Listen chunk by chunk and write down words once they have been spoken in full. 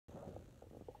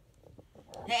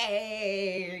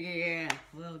Hey,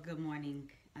 well, good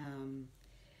morning.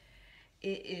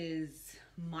 It is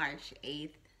March 8th.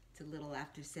 It's a little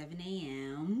after 7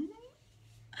 a.m.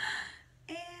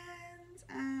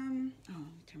 And, oh, let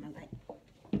me turn my light.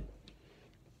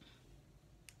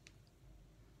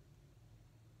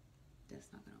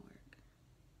 That's not gonna work.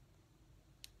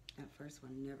 That first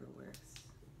one never works.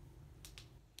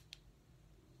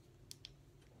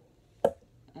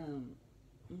 Can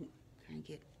I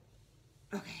get,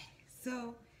 okay,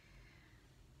 so,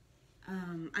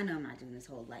 I know I'm not doing this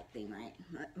whole light thing, right?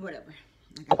 Whatever.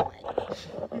 I got the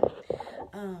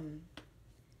light.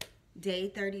 Day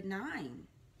 39.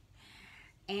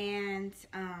 And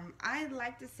I'd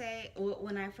like to say,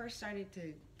 when I first started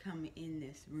to come in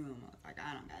this room, I was like,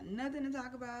 I don't got nothing to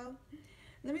talk about.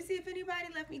 Let me see if anybody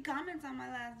left me comments on my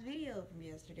last video from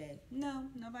yesterday. No,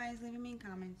 nobody's leaving me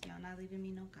comments. Y'all not leaving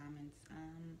me no comments.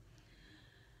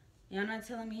 Y'all not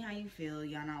telling me how you feel.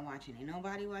 Y'all not watching. Ain't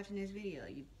nobody watching this video.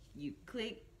 You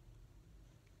click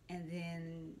and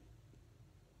then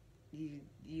you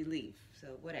leave.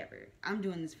 So whatever. I'm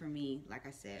doing this for me, like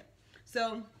I said.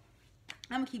 So I'm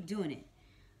gonna keep doing it.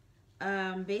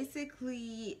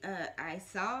 Basically, I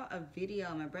saw a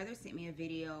video. My brother sent me a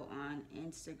video on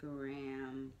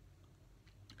Instagram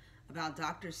about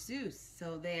Dr. Seuss.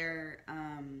 So they're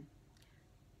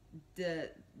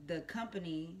the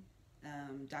company,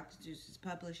 Dr. Seuss's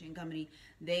publishing company.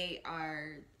 They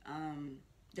are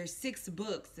there's 6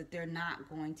 books that they're not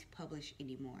going to publish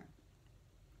anymore.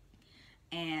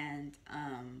 And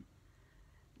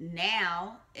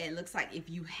now it looks like if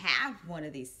you have one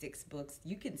of these 6 books,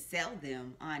 you can sell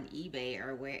them on eBay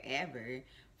or wherever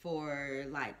for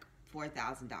like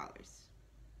 $4,000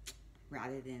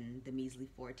 rather than the measly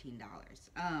 $14.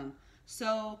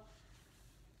 So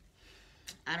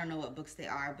I don't know what books they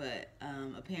are, but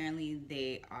apparently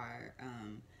they are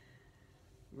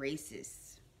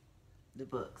racist, the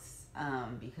books,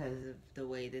 because of the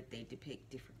way that they depict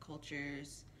different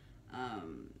cultures.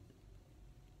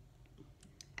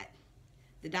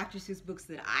 The Dr. Seuss books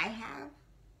that I have,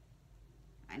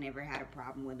 I never had a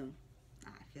problem with them.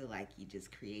 I feel like he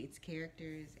just creates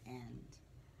characters, and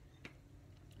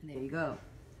there you go.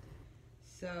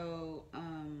 So,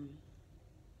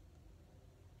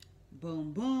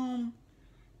 boom, boom.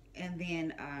 And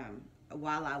then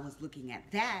while I was looking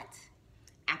at that,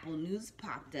 Apple News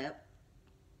popped up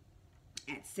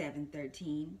at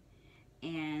 7:13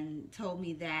 and told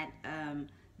me that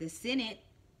the Senate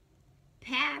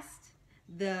passed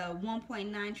the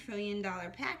 $1.9 trillion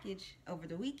package over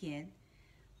the weekend,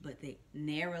 but they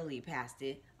narrowly passed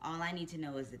it. All I need to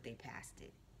know is that they passed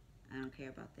it. I don't care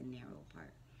about the narrow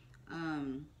part.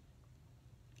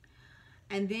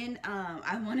 And then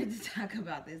I wanted to talk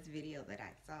about this video that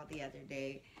I saw the other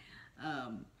day,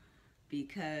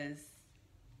 because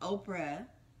Oprah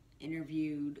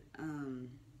interviewed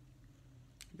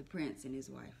the prince and his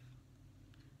wife,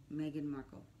 Meghan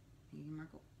Markle.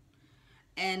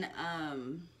 And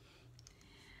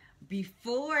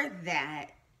before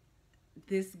that,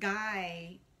 these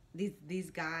guys,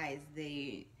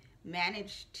 they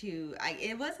managed to,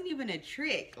 it wasn't even a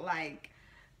trick. Like,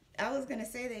 I was gonna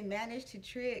say, they managed to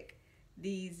trick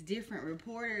these different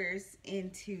reporters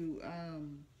into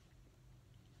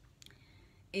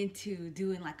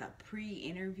doing like a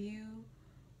pre-interview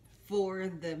for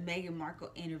the Meghan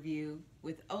Markle interview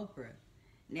with Oprah.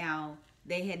 Now,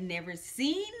 they had never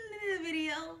seen the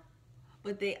video,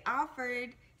 but they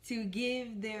offered to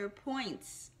give their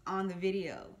points on the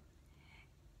video.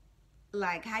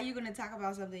 Like, how you gonna talk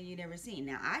about something you never seen?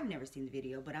 Now, I've never seen the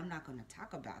video, but I'm not gonna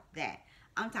talk about that.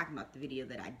 I'm talking about the video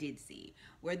that I did see,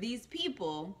 where these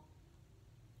people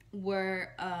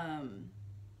were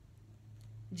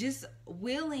just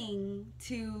willing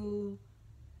to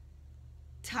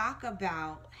talk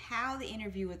about how the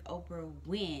interview with Oprah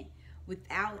went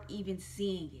without even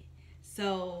seeing it.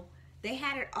 So they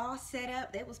had it all set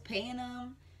up. They was paying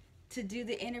them to do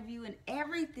the interview and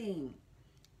everything.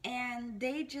 And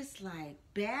they just like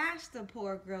bashed the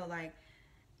poor girl. Like,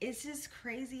 it's just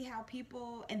crazy how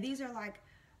people, and these are like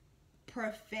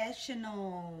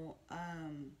professional,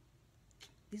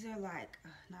 these are like,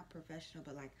 not professional,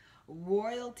 but like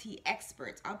royalty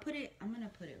experts. I'm gonna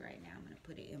put it right now. I'm gonna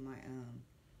put it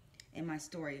in my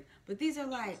story. But these are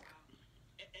like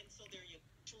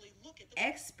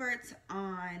experts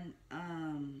on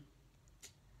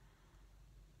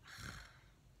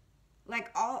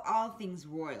like all things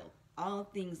royal, all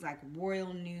things like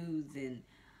royal news and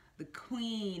the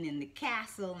queen and the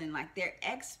castle, and like they're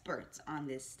experts on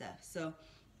this stuff. So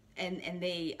and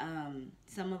they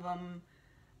some of them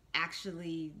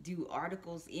actually do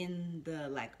articles in the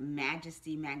like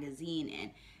Majesty magazine,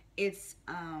 and it's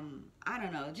I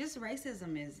don't know, just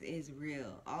racism is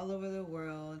real all over the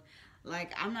world.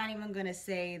 Like, I'm not even gonna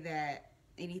say that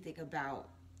anything about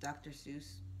Dr.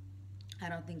 Seuss. I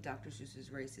don't think Dr. Seuss is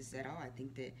racist at all. I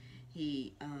think that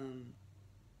he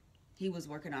he was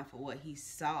working off of what he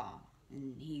saw,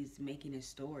 and he's making a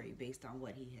story based on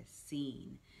what he has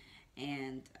seen.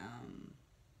 And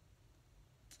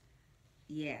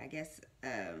yeah, I guess,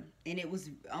 and it was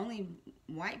only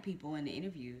white people in the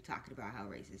interview talking about how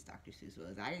racist Dr. Seuss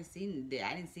was. I didn't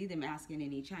see them asking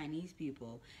any Chinese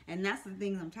people, and that's the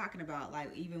things I'm talking about.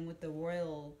 Like, even with the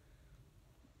royal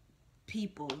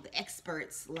people, the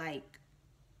experts, like,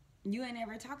 you ain't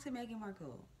ever talked to Meghan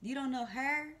Markle. You don't know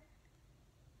her.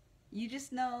 You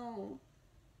just know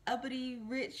uppity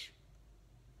rich.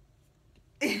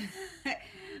 I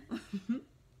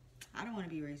don't want to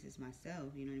be racist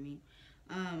myself, you know what I mean?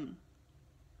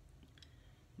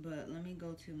 But let me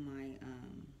go to my,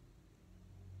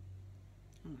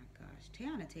 oh my gosh,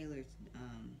 Teyana Taylor's,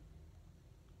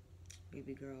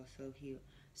 baby girl is so cute.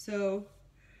 So,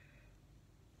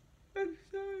 I'm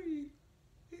sorry,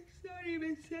 it's not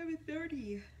even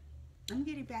 7:30. I'm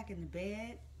getting back in the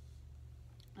bed.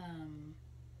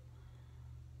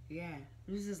 Yeah,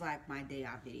 this is like my day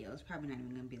off video. It's probably not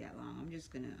even gonna be that long. I'm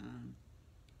just gonna,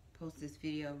 post this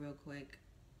video real quick.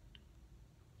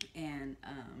 And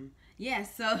yeah,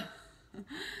 so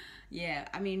yeah,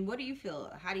 I mean, what do you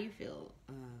feel? How do you feel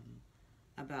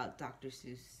about Dr.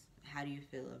 Seuss? How do you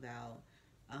feel about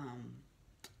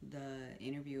the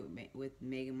interview with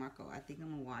Meghan Markle? I think I'm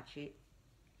gonna watch it.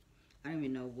 I don't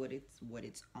even know what it's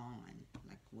on,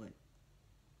 like what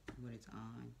it's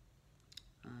on.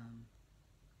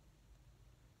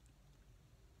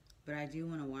 But I do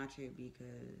want to watch it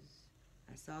because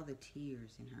I saw the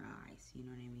tears in her eyes, you know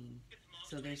what I mean?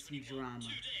 So there's some drama. 2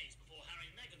 days before Harry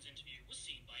and Meghan's interview was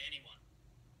seen by anyone.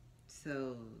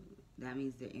 So that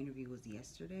means the interview was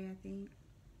yesterday, I think.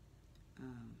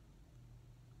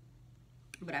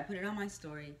 But I put it on my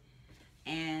story,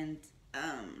 and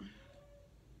I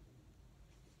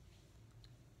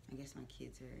guess my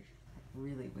kids are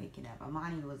really waking up.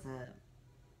 Amani was up.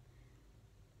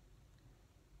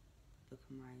 Look,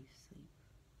 I'm right asleep.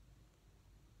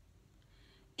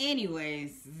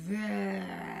 Anyways,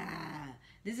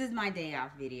 this is my day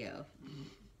off video.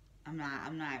 I'm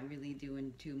not really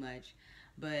doing too much,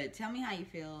 but tell me how you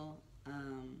feel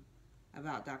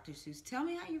about Dr. Seuss. Tell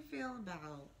me how you feel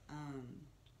about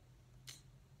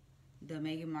the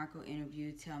Meghan Markle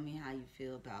interview. Tell me how you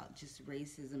feel about just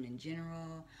racism in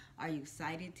general. Are you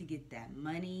excited to get that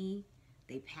money?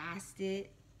 They passed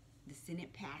it. The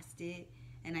Senate passed it.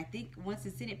 And I think once the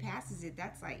Senate passes it,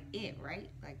 that's like it, right?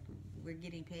 Like, we're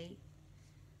getting paid.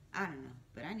 I don't know,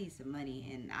 but I need some money,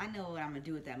 and I know what I'm gonna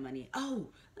do with that money. Oh,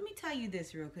 let me tell you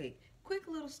this real quick. Quick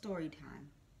little story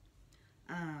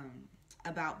time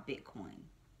about Bitcoin.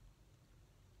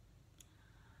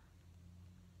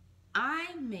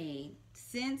 I made,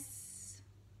 since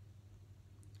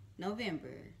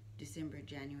November, December,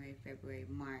 January, February,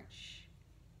 March,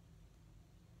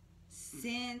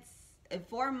 since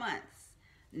 4 months.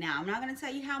 Now, I'm not going to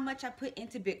tell you how much I put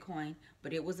into Bitcoin,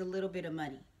 but it was a little bit of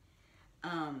money.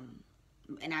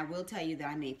 And I will tell you that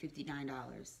I made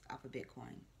 $59 off of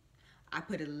Bitcoin. I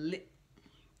put a little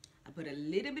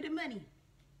bit of money.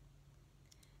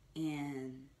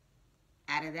 And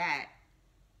out of that,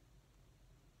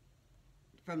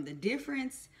 from the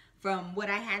difference from what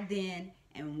I had then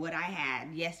and what I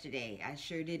had yesterday, I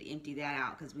sure did empty that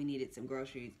out because we needed some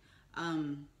groceries.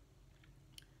 I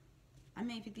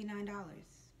made $59.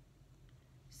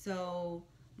 So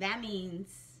that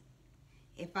means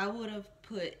if I would have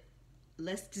put,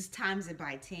 let's just times it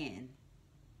by 10.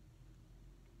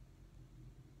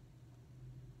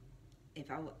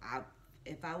 If I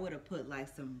would have put like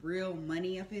some real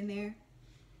money up in there.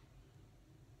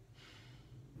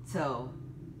 So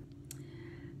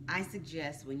I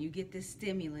suggest when you get this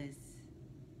stimulus,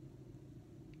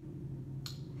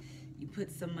 you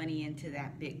put some money into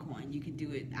that Bitcoin. You can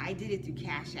do it. I did it through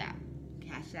Cash App.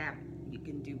 Cash App, you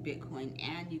can do Bitcoin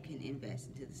and you can invest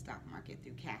into the stock market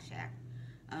through Cash App.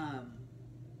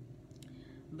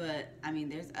 But I mean,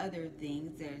 there's other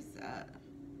things. There's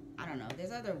I don't know.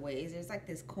 There's other ways. There's like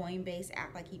this Coinbase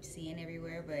app I keep seeing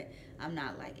everywhere, but I'm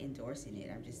not like endorsing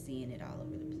it. I'm just seeing it all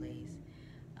over the place.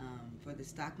 For the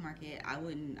stock market,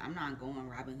 I'm not going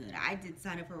Robinhood. I did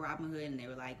sign up for Robinhood, and they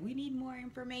were like, we need more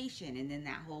information. And then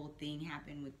that whole thing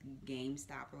happened with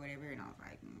GameStop or whatever, and I was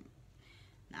like,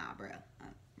 nah, bro,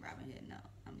 Robinhood, no,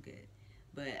 I'm good.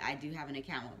 But I do have an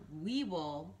account with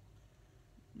Webull.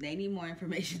 They need more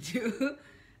information too.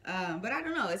 But I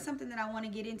don't know. It's something that I want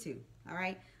to get into. All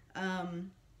right.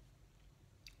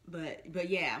 But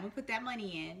yeah, I'm gonna put that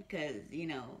money in because you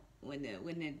know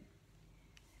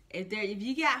if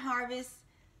you got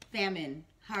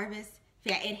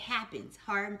it happens.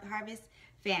 Harvest,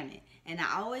 famine, and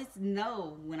I always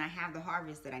know when I have the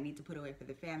harvest that I need to put away for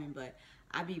the famine, but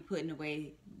I be putting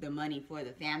away the money for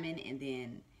the famine and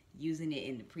then using it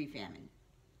in the pre-famine,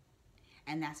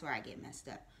 and that's where I get messed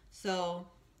up. So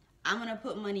I'm gonna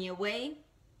put money away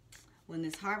when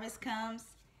this harvest comes,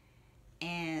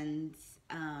 and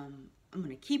I'm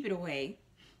gonna keep it away.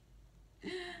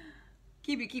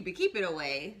 Keep it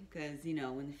away, because you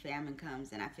know when the famine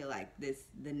comes, and I feel like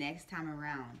the next time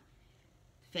around,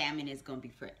 famine is gonna be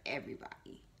for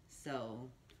everybody. So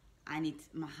I need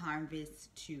my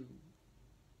harvest to.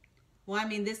 Well, I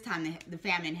mean, this time the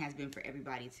famine has been for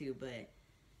everybody too, but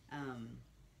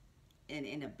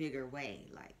in a bigger way,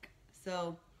 like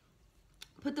so.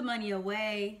 Put the money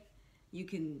away. You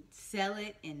can sell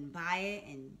it and buy it,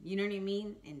 and you know what I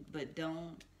mean. But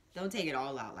don't take it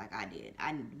all out like I did.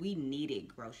 We needed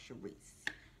groceries,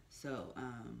 so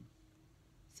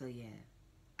yeah.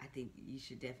 I think you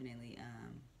should definitely.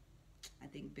 I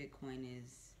think Bitcoin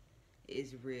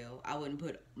is real. I wouldn't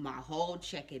put my whole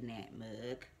check in that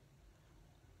mug,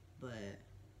 but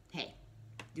hey,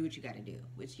 do what you got to do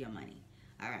with your money.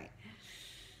 All right.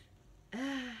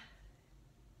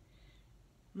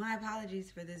 My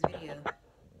apologies for this video.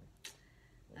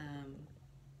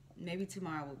 Maybe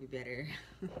tomorrow will be better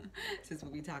since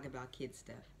we'll be talking about kid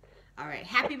stuff. All right.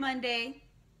 Happy Monday.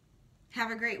 Have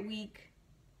a great week.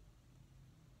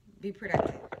 Be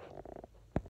productive.